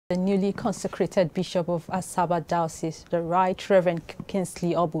The newly consecrated Bishop of Asaba Diocese, the Right Reverend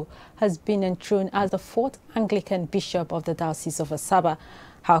Kingsley Obuh, has been enthroned as the 4th Anglican Bishop of the Diocese of Asaba.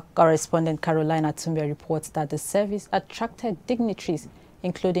 Our correspondent Carolina Tumbe reports that the service attracted dignitaries,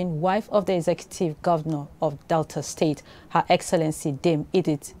 including wife of the Executive Governor of Delta State, Her Excellency Dame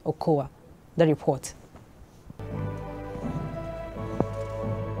Edith Okowa. The report.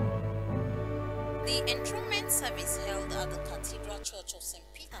 The enthronement service held at the Cathedral Church of St.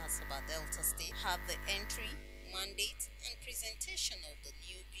 Peter's, Asaba, Delta State, had the entry, mandate, and presentation of the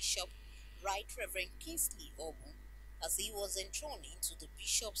new bishop, Right Reverend Kingsley Obuh, as he was enthroned into the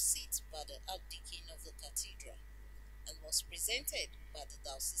bishop's seat by the Archdeacon of the cathedral, and was presented by the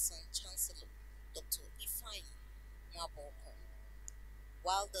diocesan chancellor, Dr. Ifeanyi Nwaboko.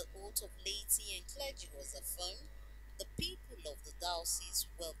 While the oath of laity and clergy was affirmed, the people of the diocese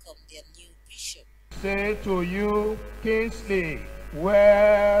welcomed their new bishop. Say to you, Kingsley,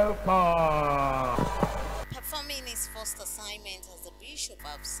 welcome. Performing his first assignment as the Bishop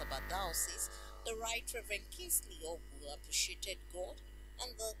of Asaba Diocese, the Right Reverend Kingsley Obuh appreciated God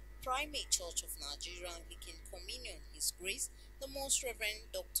and the Primate Church of Nigeria Anglican Communion, His Grace, the Most Reverend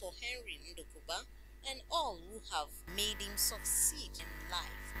Dr. Henry Ndokuba, and all who have made him succeed in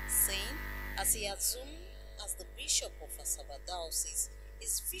life, saying, as he assumed as the Bishop of Asaba Diocese,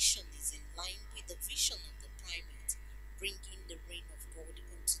 his vision is in line with the vision of the Primate, bringing the reign of God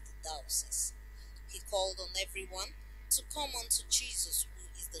into the diocese. He called on everyone to come unto Jesus, who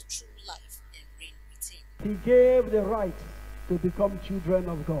is the true life, and reign with him. He gave the right to become children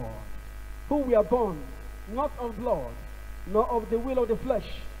of God, who were born not of blood, nor of the will of the flesh,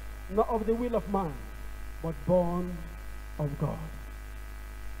 nor of the will of man, but born of God.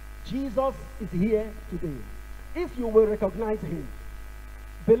 Jesus is here today. If you will recognize him,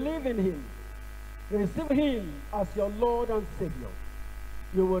 believe in him, receive him as your Lord and Savior,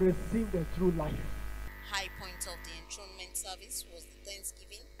 you will receive the true life. High point of the enthronement service was the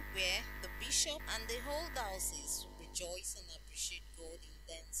Thanksgiving, where the bishop and the whole diocese rejoice and appreciate God in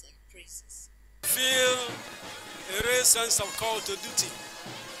dance and praises. Feel a real sense of call to duty.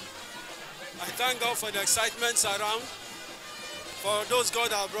 I thank God for the excitement around, for those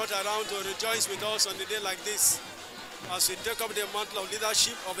God have brought around to rejoice with us on a day like this, as we take up the mantle of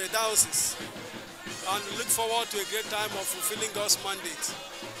leadership of a diocese, and look forward to a great time of fulfilling God's mandate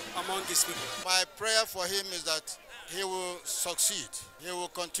among his people. My prayer for him is that he will succeed. He will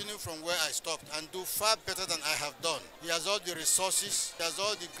continue from where I stopped and do far better than I have done. He has all the resources, he has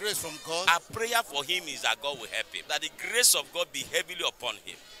all the grace from God. Our prayer for him is that God will help him, that the grace of God be heavily upon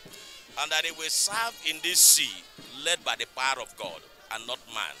him, and that he will serve in this sea led by the power of God and not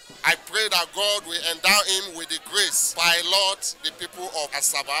man. I pray that God will endow him with the grace, pilot the people of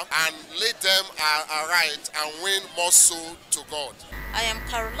Asaba, and lead them aright and win more soul to God. I am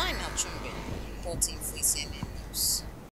Carolina Tumbe, reporting for ACNN.